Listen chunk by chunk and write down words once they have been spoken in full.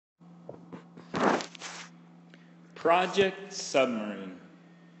Project Submarine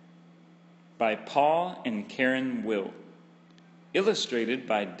by Paul and Karen Will. Illustrated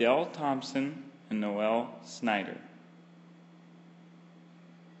by Dell Thompson and Noel Snyder.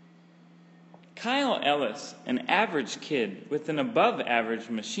 Kyle Ellis, an average kid with an above-average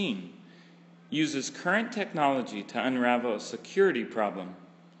machine, uses current technology to unravel a security problem.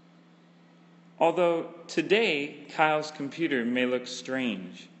 Although today Kyle's computer may look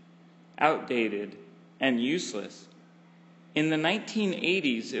strange, outdated, and useless, in the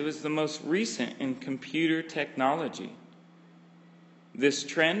 1980s it was the most recent in computer technology. This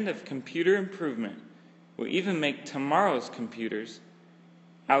trend of computer improvement will even make tomorrow's computers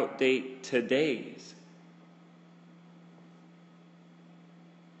outdate today's.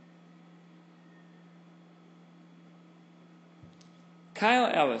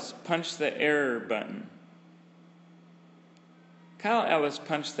 Kyle Ellis punched the error button. Kyle Ellis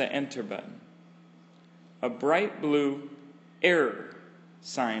punched the enter button. A bright blue error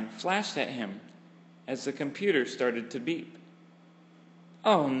sign flashed at him as the computer started to beep.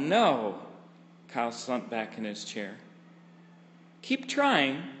 Oh no! Kyle slumped back in his chair. Keep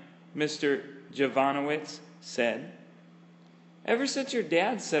trying, Mr. Jovanowitz said. Ever since your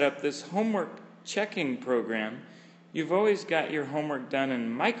dad set up this homework checking program, you've always got your homework done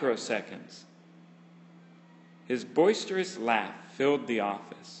in microseconds. His boisterous laugh filled the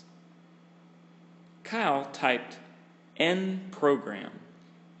office. Kyle typed N program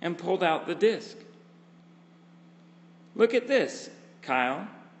and pulled out the disk. Look at this, Kyle,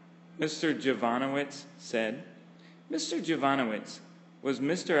 Mr. Jovanowitz said. Mr. Jovanowitz was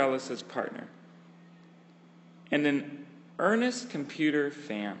Mr. Ellis's partner and an earnest computer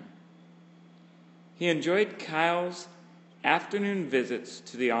fan. He enjoyed Kyle's afternoon visits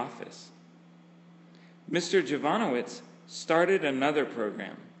to the office. Mr. Jovanowitz started another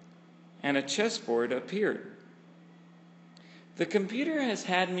program, and a chessboard appeared. The computer has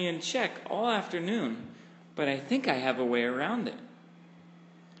had me in check all afternoon, but I think I have a way around it.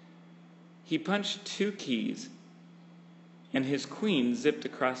 He punched two keys, and his queen zipped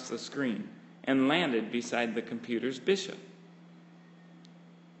across the screen and landed beside the computer's bishop.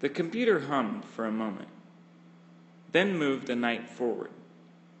 The computer hummed for a moment, then moved a knight forward.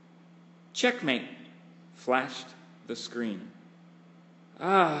 Checkmate, flashed the screen.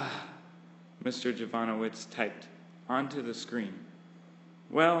 Ah, Mr. Jovanowitz typed onto the screen.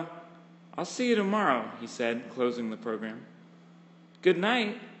 Well, I'll see you tomorrow, he said, closing the program. Good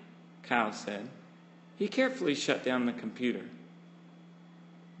night, Kyle said. He carefully shut down the computer.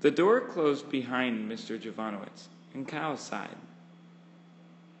 The door closed behind Mr. Jovanowitz, and Kyle sighed.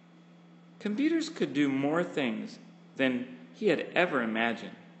 Computers could do more things than he had ever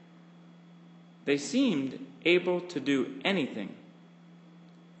imagined. They seemed able to do anything,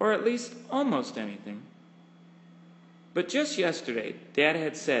 or at least almost anything. But just yesterday, Dad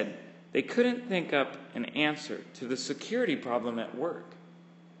had said they couldn't think up an answer to the security problem at work.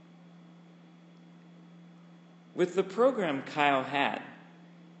 With the program Kyle had,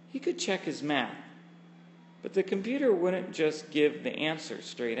 he could check his math, but the computer wouldn't just give the answer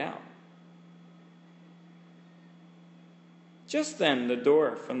straight out. Just then, the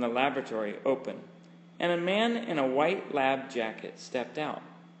door from the laboratory opened, and a man in a white lab jacket stepped out.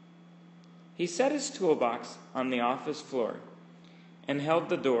 He set his toolbox on the office floor and held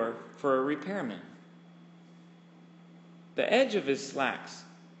the door for a repairman. The edge of his slacks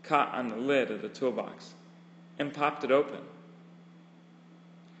caught on the lid of the toolbox and popped it open.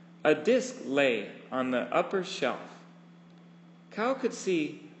 A disk lay on the upper shelf. Kyle could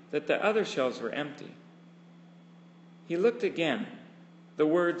see that the other shelves were empty. He looked again. The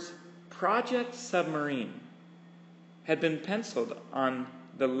words Project Submarine had been penciled on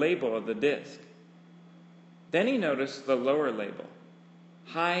the label of the disk. Then he noticed the lower label,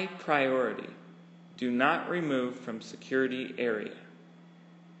 High Priority, Do Not Remove from Security Area.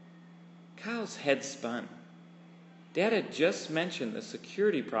 Kyle's head spun. Dad had just mentioned the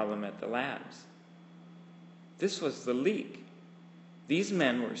security problem at the labs. This was the leak. These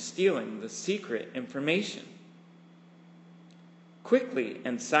men were stealing the secret information. Quickly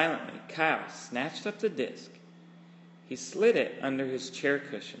and silently, Kyle snatched up the disk. He slid it under his chair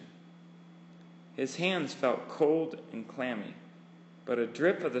cushion. His hands felt cold and clammy, but a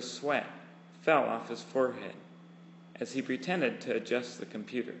drip of the sweat fell off his forehead as he pretended to adjust the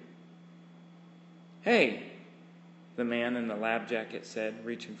computer. Hey, the man in the lab jacket said,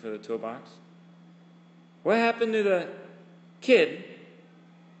 reaching for the toolbox. What happened to the kid?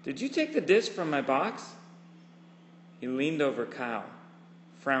 Did you take the disk from my box? He leaned over Kyle,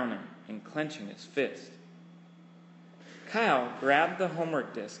 frowning and clenching his fist. Kyle grabbed the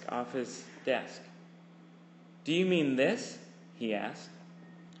homework disk off his desk. Do you mean this? He asked.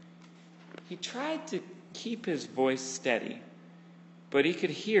 He tried to keep his voice steady, but he could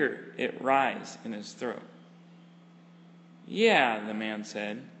hear it rise in his throat. Yeah, the man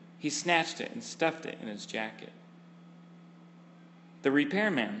said. He snatched it and stuffed it in his jacket. The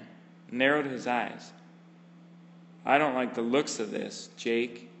repairman narrowed his eyes. I don't like the looks of this,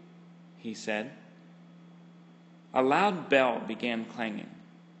 Jake, he said. A loud bell began clanging.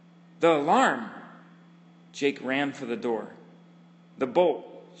 The alarm! Jake ran for the door. The bolt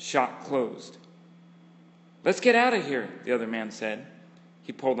shot closed. Let's get out of here, the other man said.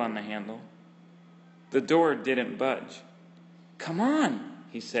 He pulled on the handle. The door didn't budge. Come on,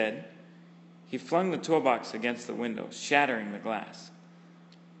 he said. He flung the toolbox against the window, shattering the glass.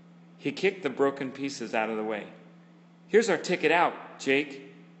 He kicked the broken pieces out of the way. Here's our ticket out,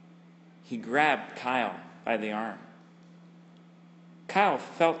 Jake. He grabbed Kyle by the arm. Kyle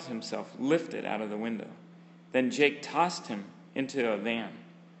felt himself lifted out of the window. Then Jake tossed him into a van.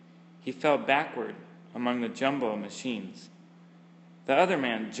 He fell backward among the jumble of machines. The other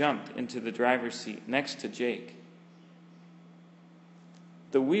man jumped into the driver's seat next to Jake.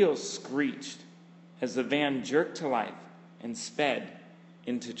 The wheels screeched as the van jerked to life and sped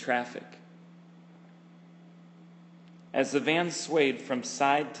into traffic. As the van swayed from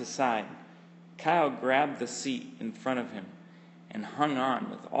side to side, Kyle grabbed the seat in front of him and hung on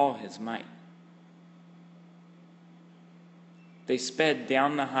with all his might. They sped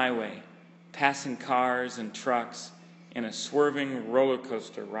down the highway, passing cars and trucks in a swerving roller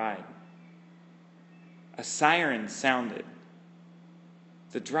coaster ride. A siren sounded.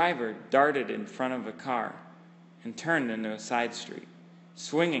 The driver darted in front of a car and turned into a side street,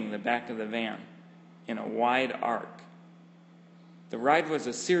 swinging the back of the van in a wide arc. The ride was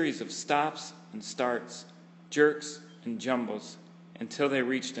a series of stops and starts, jerks and jumbles, until they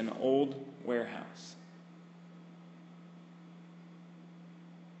reached an old warehouse.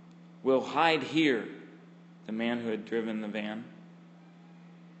 We'll hide here, the man who had driven the van.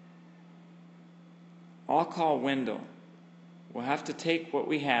 I'll call Wendell. We'll have to take what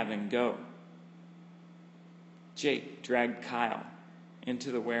we have and go. Jake dragged Kyle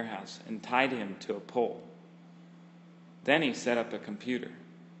into the warehouse and tied him to a pole. Then he set up a computer.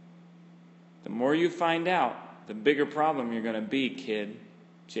 The more you find out, the bigger problem you're going to be, kid,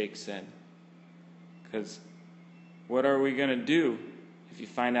 Jake said. Because what are we going to do if you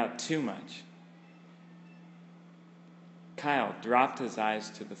find out too much? Kyle dropped his eyes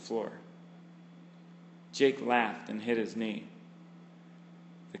to the floor. Jake laughed and hit his knee.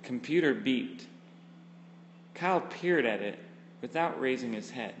 The computer beeped. Kyle peered at it without raising his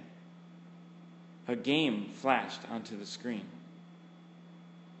head. A game flashed onto the screen.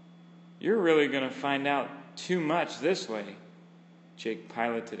 You're really going to find out too much this way. Jake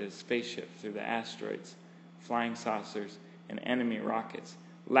piloted his spaceship through the asteroids, flying saucers, and enemy rockets,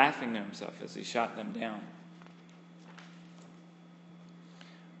 laughing to himself as he shot them down.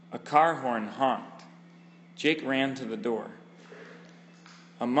 A car horn honked. Jake ran to the door.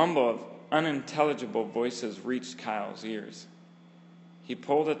 A mumble of unintelligible voices reached Kyle's ears. He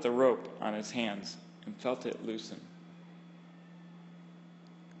pulled at the rope on his hands and felt it loosen.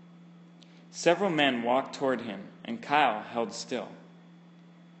 Several men walked toward him, and Kyle held still.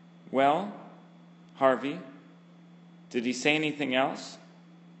 Well, Harvey, did he say anything else?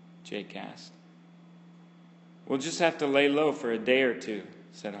 Jake asked. We'll just have to lay low for a day or two,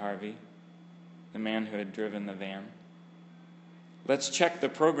 said Harvey, the man who had driven the van. Let's check the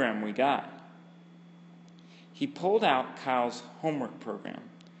program we got. He pulled out Kyle's homework program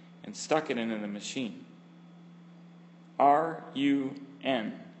and stuck it into the machine.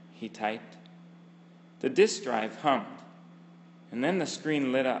 RUN, he typed. The disk drive hummed, and then the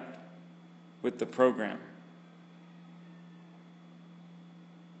screen lit up with the program.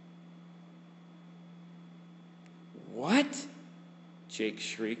 What? Jake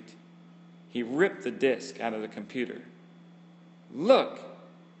shrieked. He ripped the disk out of the computer. Look!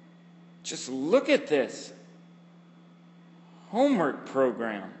 Just look at this! Homework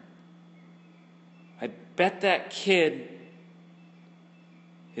program. I bet that kid...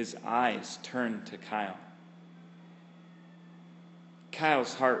 His eyes turned to Kyle.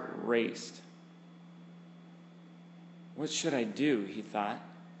 Kyle's heart raced. What should I do, he thought.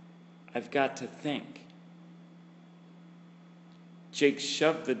 I've got to think. Jake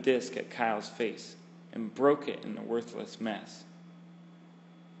shoved the disc at Kyle's face and broke it in the worthless mess.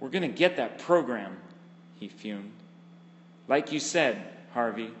 We're going to get that program, he fumed. Like you said,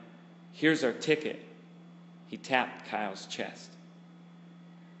 Harvey, here's our ticket. He tapped Kyle's chest.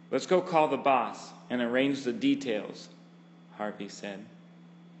 Let's go call the boss and arrange the details, Harvey said.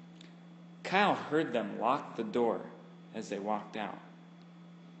 Kyle heard them lock the door as they walked out.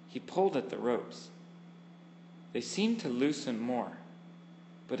 He pulled at the ropes. They seemed to loosen more,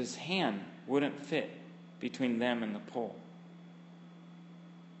 but his hand wouldn't fit between them and the pole.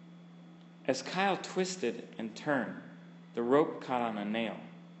 As Kyle twisted and turned, the rope caught on a nail.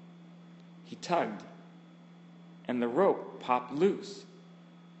 He tugged, and the rope popped loose.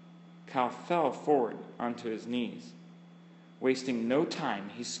 Kyle fell forward onto his knees. Wasting no time,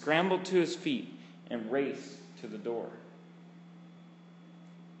 he scrambled to his feet and raced to the door.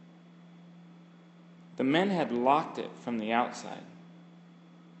 The men had locked it from the outside.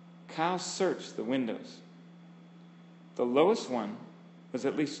 Kyle searched the windows. The lowest one was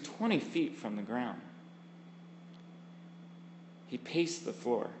at least 20 feet from the ground. He paced the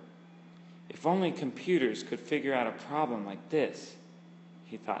floor. If only computers could figure out a problem like this,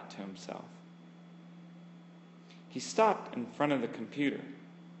 he thought to himself. He stopped in front of the computer.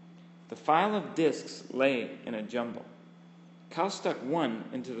 The file of disks lay in a jumble. Kyle stuck one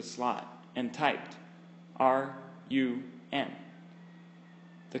into the slot and typed RUN.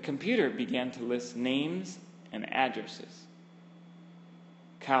 The computer began to list names and addresses.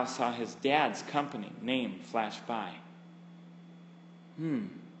 Kyle saw his dad's company name flash by.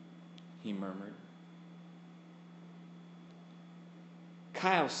 He murmured.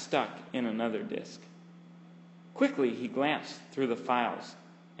 Kyle stuck in another disk. Quickly, he glanced through the files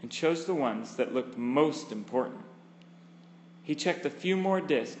and chose the ones that looked most important. He checked a few more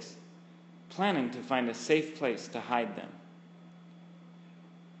disks, planning to find a safe place to hide them.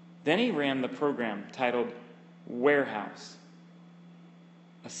 Then he ran the program titled Warehouse.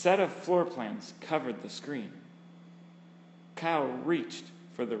 A set of floor plans covered the screen. Kyle reached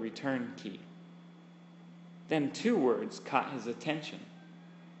for the return key. Then two words caught his attention.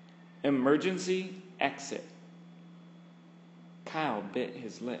 Emergency exit. Kyle bit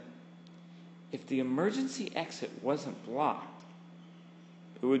his lip. If the emergency exit wasn't blocked,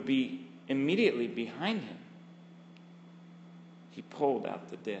 it would be immediately behind him. He pulled out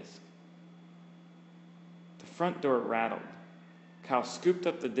the disk. The front door rattled. Kyle scooped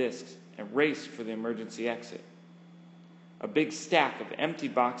up the disks and raced for the emergency exit. A big stack of empty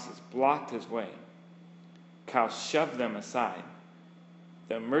boxes blocked his way. Kyle shoved them aside.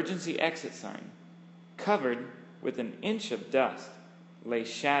 The emergency exit sign, covered with an inch of dust, lay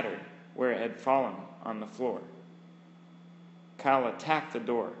shattered where it had fallen on the floor. Kyle attacked the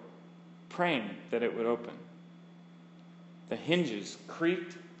door, praying that it would open. The hinges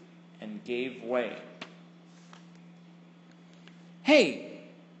creaked and gave way. "Hey,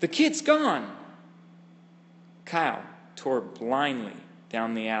 the kid's gone!" Kyle tore blindly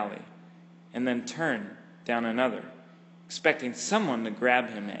down the alley and then turned down another, expecting someone to grab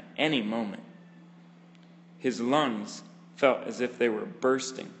him at any moment. His lungs felt as if they were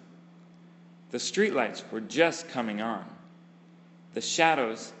bursting. The streetlights were just coming on. The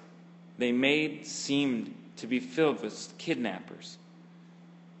shadows they made seemed to be filled with kidnappers.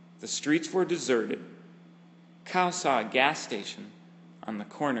 The streets were deserted. Kyle saw a gas station on the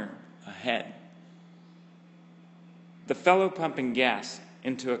corner ahead. The fellow pumping gas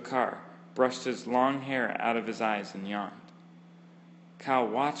into a car brushed his long hair out of his eyes and yawned. Kyle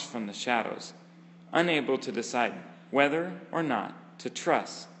watched from the shadows, unable to decide whether or not to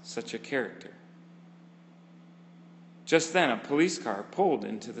trust such a character. Just then, a police car pulled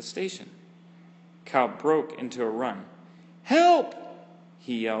into the station. Kyle broke into a run. "Help!"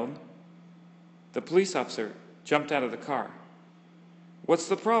 he yelled. The police officer jumped out of the car. "What's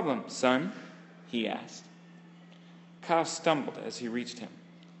the problem, son?" he asked. Kyle stumbled as he reached him.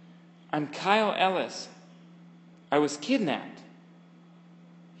 "I'm Kyle Ellis. I was kidnapped."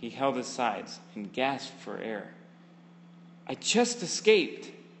 He held his sides and gasped for air. "I just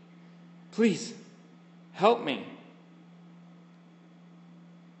escaped. Please, help me."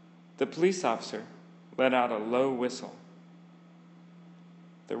 The police officer let out a low whistle.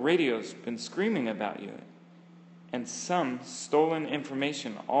 "The radio's been screaming about you, and some stolen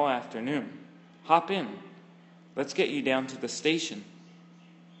information all afternoon. Hop in. Let's get you down to the station."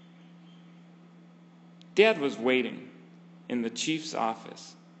 Dad was waiting in the chief's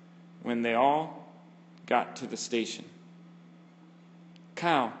office when they all got to the station.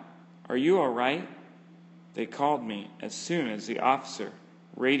 "Kyle, are you all right?" They called me as soon as the officer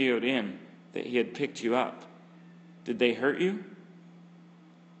radioed in that he had picked you up. "Did they hurt you?"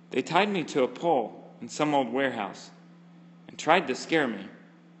 "They tied me to a pole in some old warehouse and tried to scare me.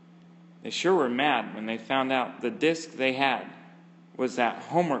 They sure were mad when they found out the disc they had was that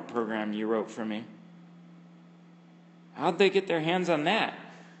homework program you wrote for me." "How'd they get their hands on that?"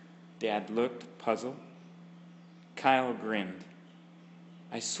 Dad looked puzzled. Kyle grinned.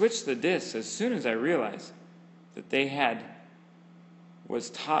 I switched the disks as soon as I realized that they had was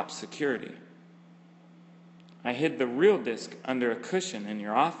top security. I hid the real disk under a cushion in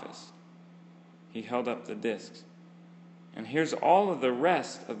your office." He held up the disks. "And here's all of the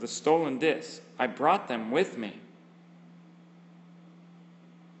rest of the stolen disks. I brought them with me."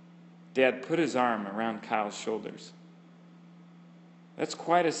 Dad put his arm around Kyle's shoulders. "That's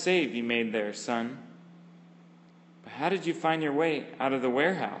quite a save you made there, son. But how did you find your way out of the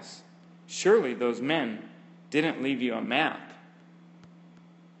warehouse? Surely those men didn't leave you a map."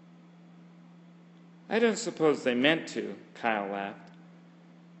 "I don't suppose they meant to," Kyle laughed.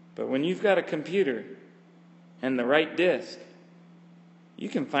 "But when you've got a computer and the right disk, you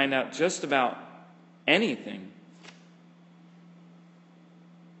can find out just about anything